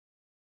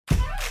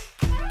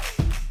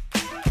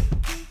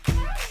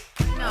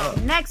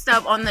next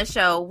up on the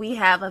show, we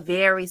have a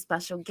very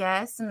special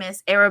guest,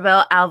 Miss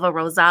Arabelle Alva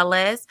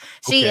Rosales.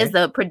 She is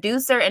the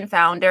producer and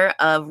founder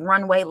of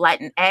Runway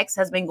Latinx,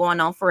 has been going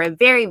on for a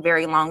very,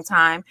 very long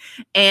time.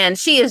 And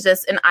she is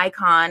just an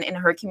icon in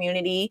her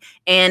community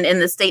and in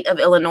the state of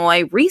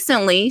Illinois.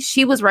 Recently,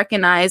 she was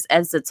recognized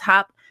as the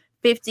top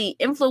 50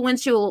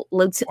 influential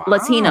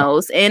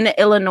Latinos in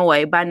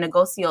Illinois by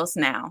Negocios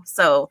Now.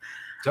 So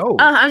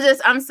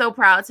I'm so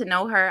proud to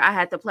know her. I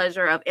had the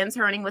pleasure of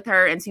interning with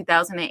her in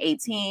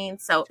 2018.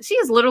 So she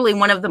is literally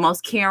one of the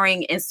most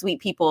caring and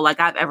sweet people like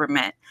I've ever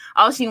met.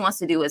 All she wants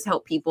to do is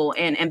help people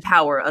and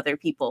empower other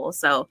people.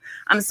 So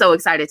I'm so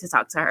excited to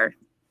talk to her.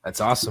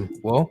 That's awesome.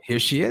 Well, here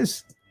she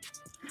is.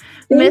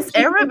 Miss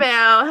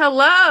Arabelle,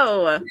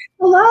 hello.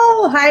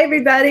 Hello. Hi,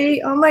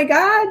 everybody. Oh, my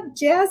God.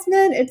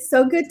 Jasmine, it's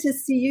so good to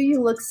see you.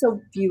 You look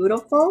so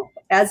beautiful,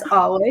 as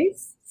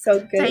always. So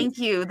good. Thank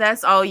you.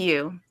 That's all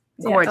you.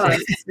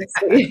 Gorgeous.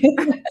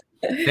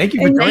 Thank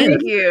you for joining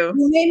us. You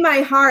made my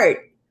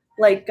heart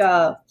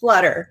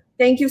flutter.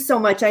 Thank you so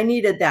much. I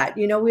needed that.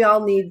 You know, we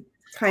all need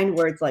kind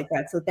words like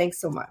that. So thanks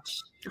so much.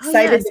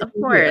 Excited of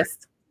course.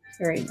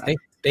 Very much.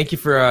 Thank you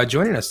for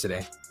joining us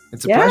today.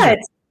 It's a pleasure.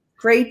 It's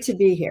great to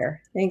be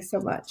here. Thanks so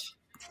much.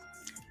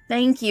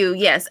 Thank you.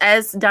 Yes,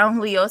 as Don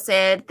Julio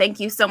said, thank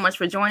you so much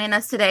for joining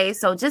us today.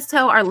 So just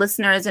tell our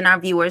listeners and our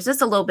viewers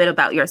just a little bit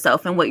about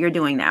yourself and what you're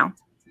doing now.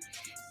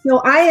 So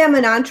I am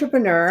an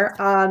entrepreneur.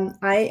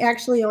 I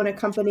actually own a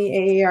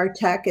company, AAR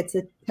Tech. It's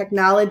a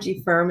technology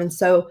firm. And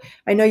so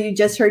I know you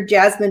just heard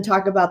Jasmine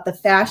talk about the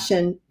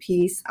fashion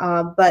piece,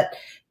 but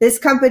this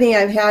company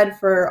I've had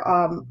for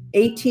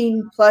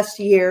 18 plus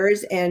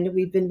years, and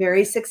we've been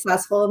very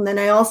successful. And then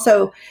I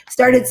also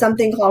started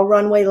something called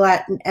Runway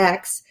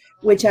Latinx,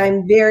 which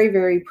I'm very,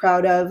 very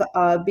proud of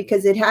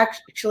because it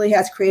actually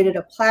has created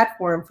a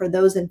platform for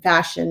those in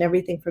fashion,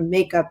 everything from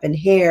makeup and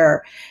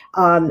hair,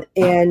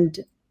 and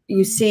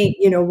you see,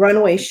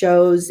 runway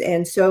shows.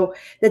 And so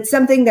that's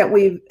something that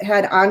we've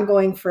had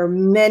ongoing for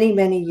many,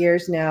 many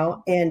years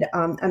now. And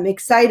I'm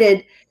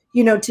excited,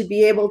 to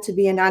be able to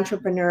be an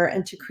entrepreneur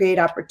and to create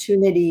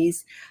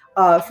opportunities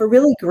for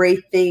really great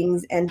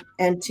things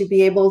and to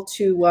be able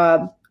to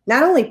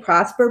not only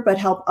prosper, but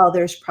help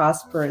others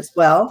prosper as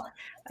well.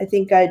 I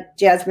think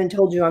Jasmine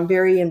told you I'm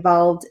very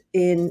involved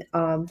in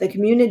the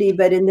community,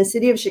 but in the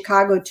city of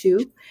Chicago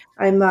too.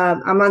 I'm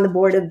on the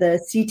board of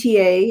the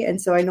CTA, and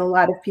so I know a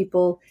lot of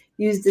people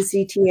use the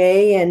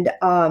CTA and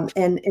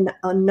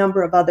a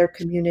number of other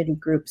community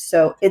groups.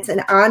 So it's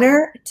an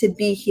honor to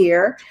be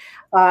here,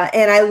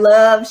 and I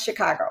love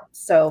Chicago.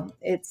 So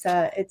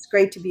it's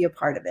great to be a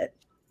part of it.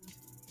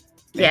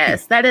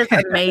 Yes, that is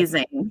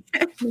amazing.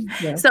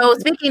 So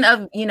speaking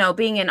of,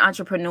 being an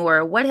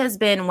entrepreneur, what has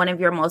been one of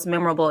your most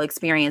memorable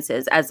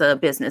experiences as a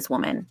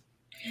businesswoman?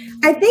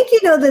 I think,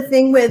 the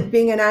thing with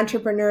being an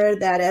entrepreneur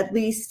that at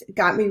least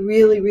got me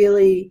really,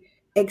 really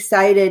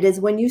excited is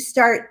when you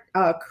start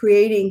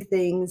creating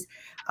things,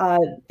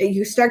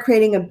 you start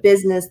creating a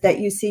business that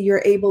you see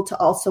you're able to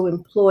also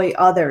employ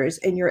others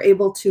and you're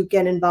able to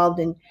get involved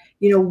in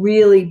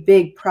really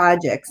big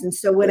projects. And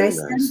so when I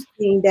started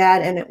seeing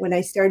that, and when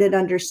I started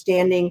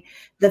understanding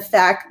the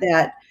fact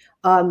that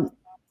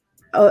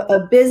a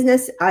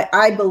business,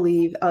 I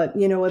believe,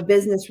 a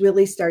business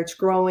really starts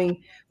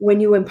growing when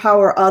you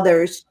empower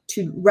others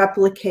to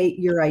replicate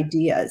your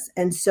ideas.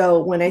 And so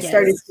when I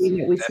started seeing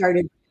it, we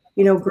started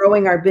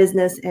growing our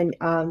business and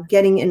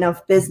getting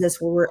enough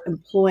business where we're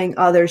employing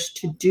others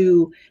to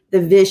do the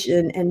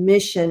vision and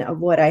mission of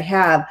what I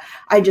have.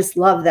 I just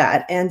love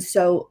that. And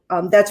so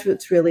that's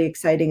what's really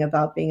exciting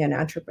about being an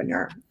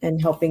entrepreneur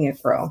and helping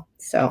it grow.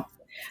 So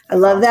I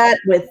love that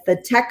with the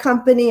tech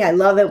company. I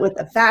love it with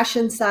the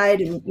fashion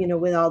side and,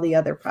 with all the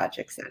other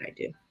projects that I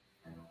do.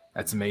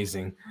 That's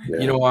amazing.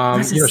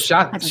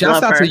 Shouts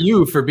out to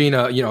you for being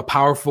a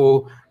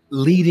powerful,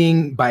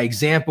 leading by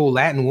example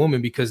Latin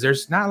woman, because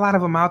there's not a lot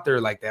of them out there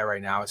like that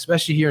right now,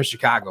 especially here in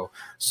Chicago.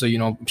 So,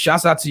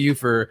 shouts out to you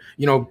for,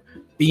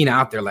 being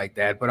out there like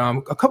that. But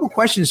a couple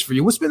questions for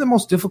you. What's been the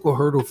most difficult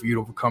hurdle for you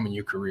to overcome in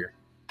your career?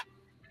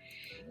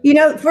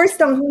 First,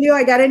 Don Julio,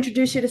 I got to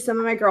introduce you to some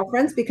of my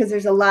girlfriends because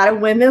there's a lot of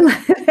women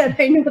that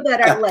I know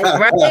that are like,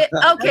 right?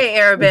 Okay,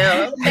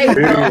 Arabelle.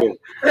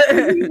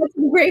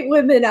 Some great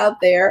women out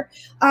there.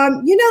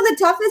 The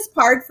toughest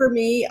part for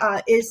me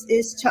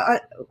is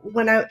to,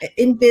 when I'm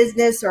in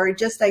business or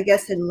just, I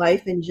guess, in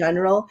life in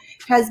general,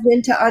 has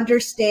been to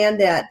understand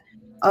that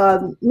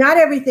not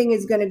everything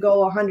is going to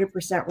go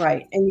 100%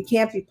 right, and you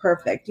can't be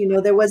perfect.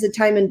 There was a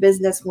time in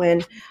business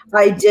when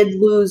I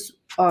did lose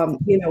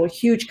a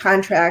huge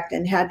contract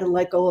and had to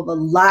let go of a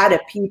lot of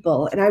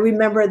people. And I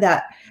remember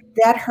that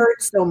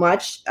hurt so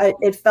much.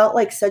 It felt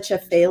like such a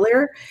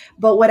failure.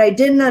 But what I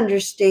didn't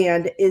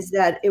understand is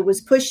that it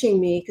was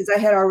pushing me, because I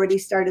had already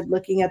started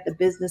looking at the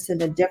business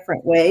in a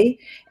different way.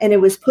 And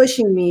it was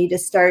pushing me to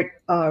start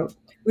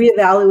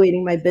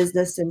reevaluating my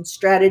business and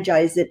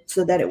strategize it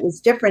so that it was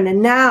different.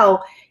 And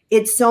now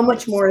it's so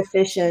much more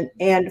efficient.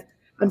 And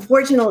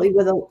unfortunately,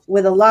 with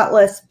a lot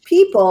less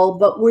people,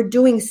 but we're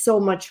doing so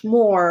much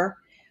more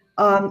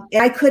And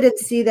I couldn't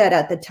see that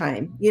at the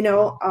time,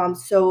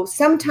 so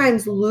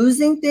sometimes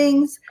losing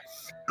things,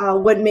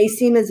 what may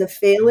seem as a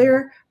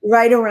failure,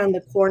 right around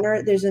the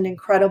corner, there's an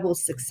incredible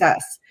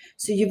success.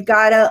 So you've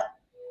got to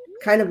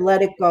kind of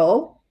let it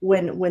go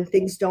when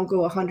things don't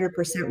go 100%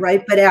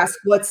 right, but ask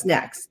what's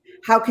next.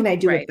 How can I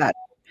do it better?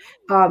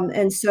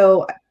 And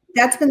so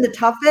that's been the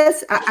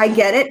toughest. I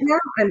get it now.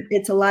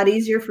 It's a lot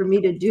easier for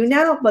me to do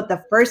now. But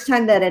the first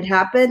time that it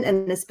happened,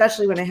 and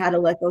especially when I had to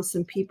let go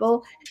some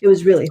people, it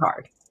was really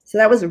hard. So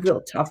that was a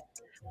real tough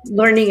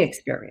learning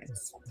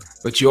experience.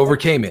 But you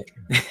overcame it.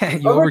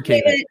 You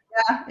overcame it.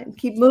 Yeah, and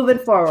keep moving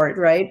forward,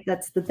 right?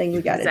 That's the thing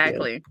we got to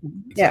do.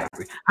 Yeah.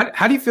 Exactly.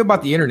 How do you feel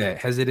about the internet?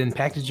 Has it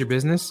impacted your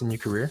business and your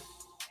career?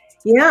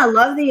 Yeah, I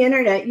love the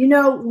internet.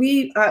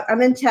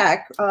 I'm in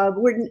tech.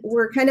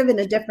 We're kind of in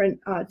a different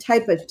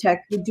type of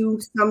tech. We do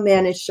some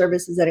managed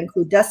services that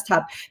include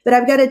desktop, but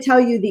I've got to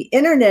tell you, the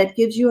internet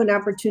gives you an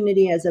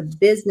opportunity as a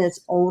business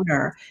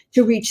owner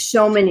to reach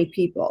so many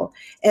people.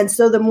 And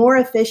so the more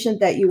efficient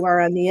that you are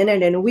on the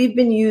internet, and we've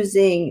been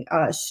using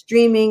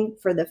streaming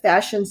for the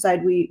fashion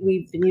side.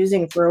 We've been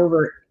using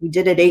we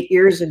did it 8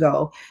 years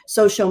ago,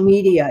 social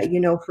media,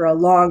 for a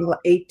long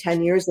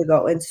 8-10 years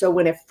ago. And so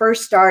when it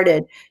first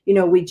started,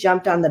 we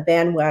jumped on the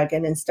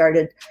bandwagon and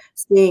started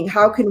seeing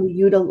how can we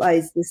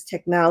utilize this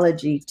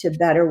technology to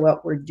better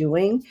what we're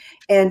doing.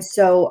 And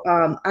so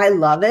I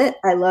love it.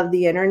 I love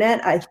the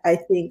internet. I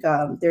think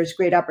there's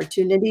great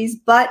opportunities,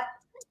 but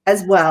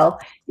as well,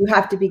 you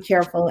have to be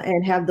careful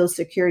and have those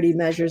security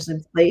measures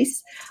in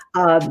place,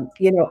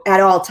 at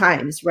all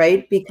times,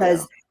 right?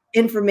 Because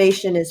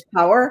information is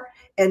power.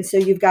 And so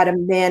you've got to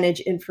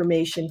manage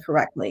information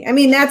correctly. I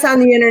mean, that's on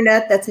the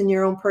internet, that's in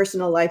your own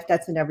personal life,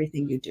 that's in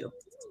everything you do.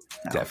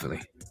 So.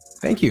 Definitely.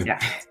 Thank you.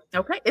 Yeah.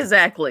 Okay,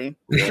 exactly.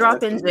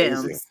 Dropping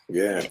gems.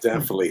 Yeah,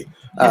 definitely.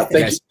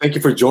 Thank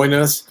you for joining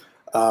us,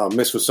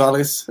 Ms.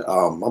 Rosales.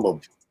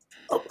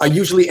 I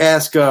usually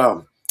ask,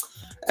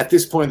 at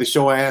this point in the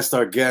show, I asked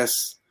our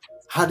guests,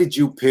 how did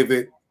you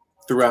pivot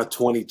throughout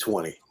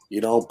 2020?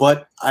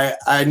 But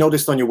I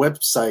noticed on your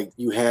website,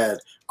 you had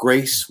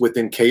Grace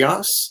Within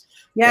Chaos.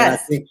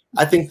 Yes. And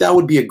I think that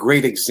would be a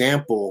great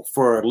example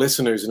for our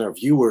listeners and our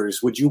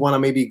viewers. Would you want to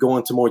maybe go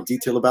into more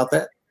detail about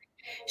that?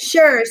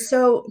 Sure.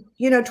 So,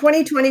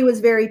 2020 was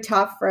very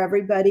tough for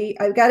everybody.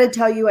 I've got to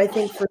tell you, I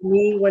think for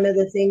me, one of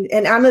the things,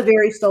 and I'm a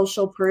very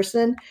social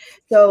person,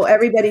 so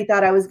everybody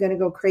thought I was going to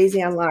go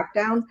crazy on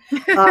lockdown.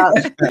 I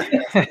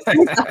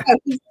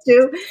was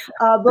too.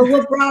 But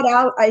what brought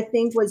out, I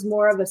think, was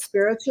more of a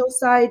spiritual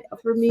side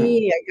for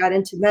me. I got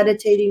into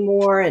meditating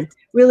more and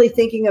really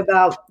thinking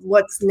about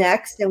what's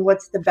next and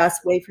what's the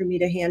best way for me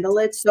to handle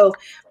it. So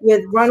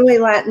with Runway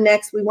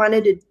Latinx, we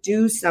wanted to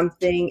do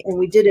something, and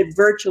we did it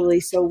virtually.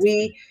 So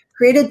we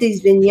created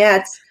these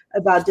vignettes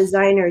about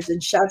designers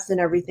and chefs and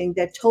everything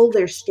that told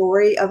their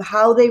story of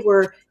how they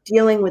were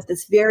dealing with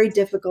this very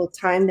difficult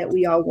time that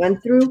we all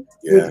went through.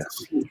 Yes.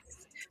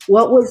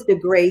 What was the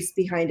grace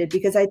behind it?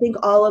 Because I think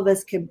all of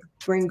us can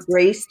bring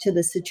grace to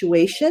the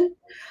situation,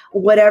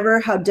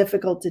 how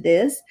difficult it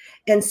is.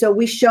 And so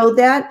we showed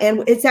that,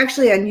 and it's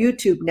actually on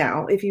YouTube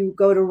now. If you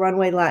go to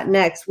Runway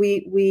Latinx,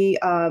 we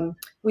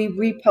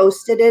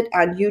reposted it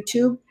on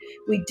YouTube.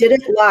 We did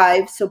it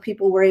live, so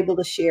people were able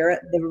to share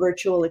it, the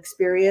virtual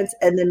experience,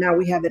 and then now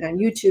we have it on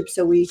YouTube.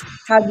 So we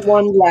had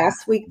one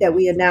last week that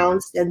we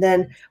announced, and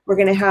then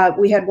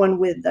we had one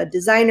with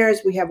designers,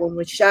 we have one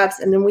with chefs,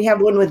 and then we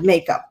have one with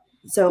makeup.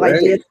 So I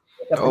did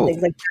and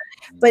things like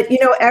that. But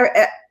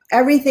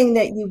everything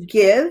that you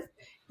give,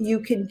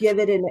 you can give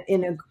it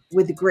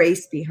with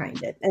grace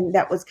behind it, and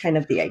that was kind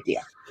of the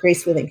idea.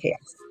 Grace within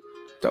chaos.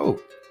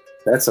 Dope.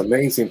 That's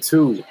amazing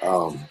too.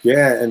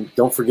 And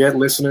don't forget,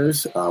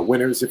 listeners,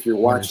 winners, if you're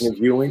watching and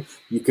viewing,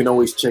 you can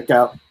always check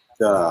out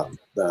the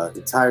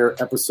entire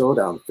episode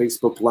on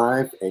Facebook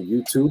Live and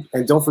YouTube.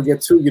 And don't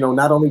forget too,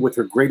 not only with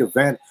her great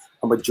event,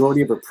 a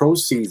majority of her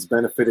proceeds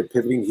benefited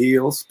Pivoting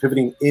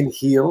in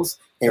Heels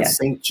and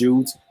St.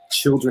 Jude's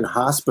Children's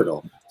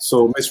Hospital.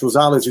 So, Ms.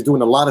 Rosales, you're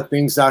doing a lot of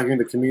things out here in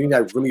the community. I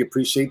really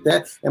appreciate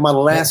that. And my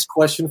last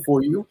question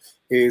for you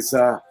is,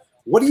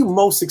 what are you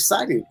most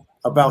excited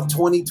about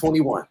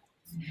 2021?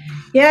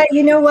 Yeah,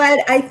 you know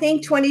what? I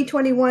think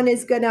 2021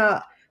 is going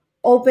to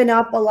open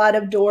up a lot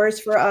of doors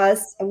for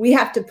us. We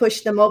have to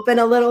push them open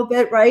a little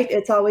bit, right?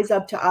 It's always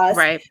up to us.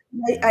 Right.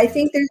 I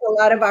think there's a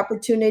lot of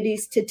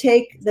opportunities to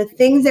take the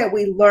things that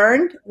we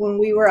learned when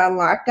we were on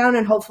lockdown,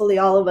 and hopefully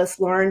all of us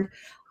learned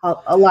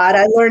a lot.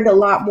 I learned a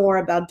lot more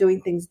about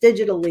doing things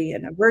digitally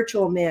in a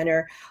virtual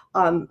manner.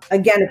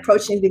 Again,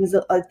 approaching things,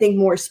 I think,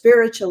 more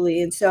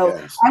spiritually. And so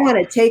I want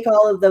to take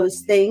all of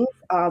those things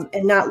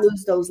and not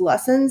lose those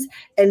lessons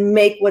and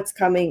make what's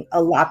coming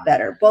a lot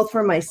better, both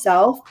for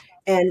myself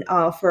and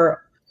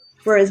for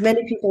as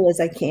many people as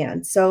I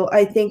can. So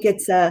I think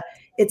it's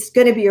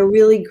going to be a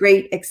really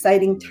great,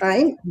 exciting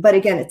time. But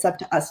again, it's up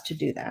to us to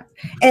do that.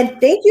 And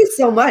thank you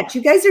so much.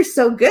 You guys are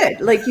so good.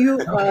 Like you.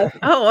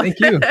 Thank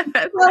you.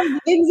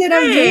 Things that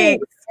I'm doing.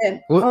 And,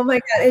 oh my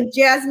God. And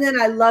Jasmine,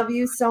 I love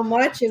you so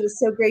much. It was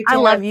so great. I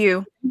love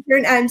you.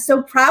 I'm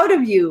so proud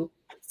of you.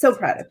 So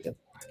proud of you.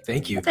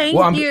 Thank you.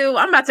 Thank you.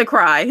 I'm about to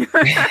cry.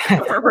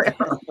 For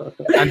real.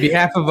 On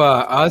behalf of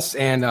us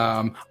and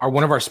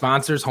one of our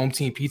sponsors, Home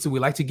Team Pizza,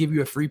 we'd like to give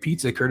you a free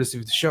pizza courtesy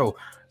of the show.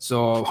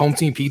 So Home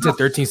Team Pizza,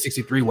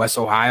 1363 West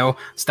Ohio.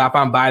 Stop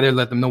on by there,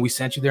 let them know we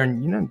sent you there,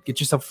 and get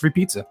yourself a free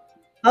pizza.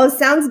 Oh,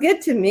 sounds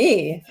good to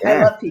me. Yeah.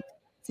 I love pizza.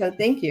 So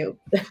thank you.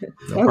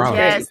 No problem.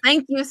 Yes,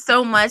 thank you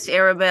so much,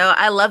 Arabelle.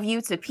 I love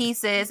you to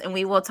pieces, and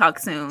we will talk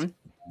soon.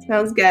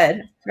 Sounds good.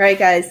 All right,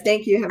 guys.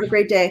 Thank you. Have a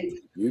great day.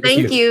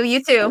 Thank you.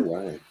 You too.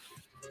 Right.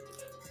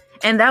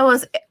 And that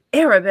was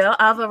Arabelle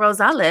Alva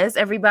Rosales,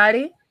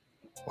 everybody.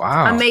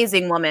 Wow.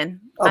 Amazing woman.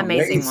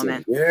 Amazing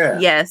woman. Yeah.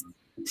 Yes.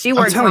 She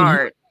works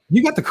hard.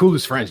 You got the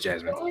coolest friends,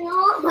 Jasmine.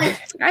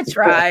 I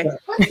try.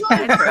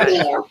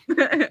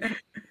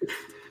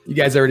 You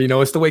guys already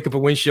know it's the Wake Up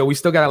and Win show. We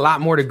still got a lot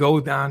more to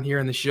go down here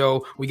in the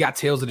show. We got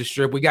Tales of the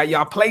Strip. We got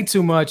Y'all Play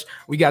Too Much.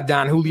 We got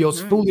Don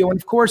Julio's Folio. And,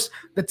 of course,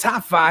 the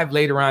top 5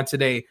 later on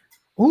today.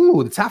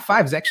 Ooh, the top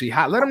 5 is actually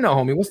hot. Let them know,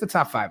 homie. What's the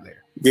top 5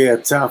 later? Yeah,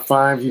 top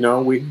 5,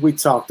 we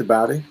talked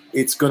about it.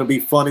 It's going to be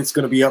fun. It's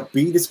going to be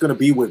upbeat. It's going to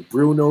be with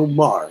Bruno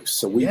Mars.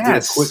 So we did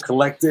a quick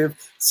collective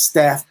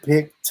staff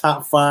pick,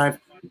 top 5,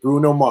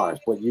 Bruno Mars.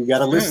 But you got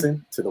to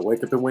listen to the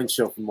Wake Up and Win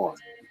show for more.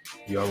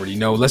 You already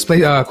know. Let's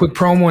play a quick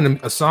promo and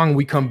a song. When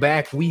we come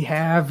back, we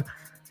have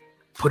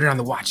Put It on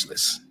the Watch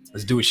List.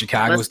 Let's do it,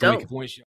 Chicago. It's the Wake Up and Win show.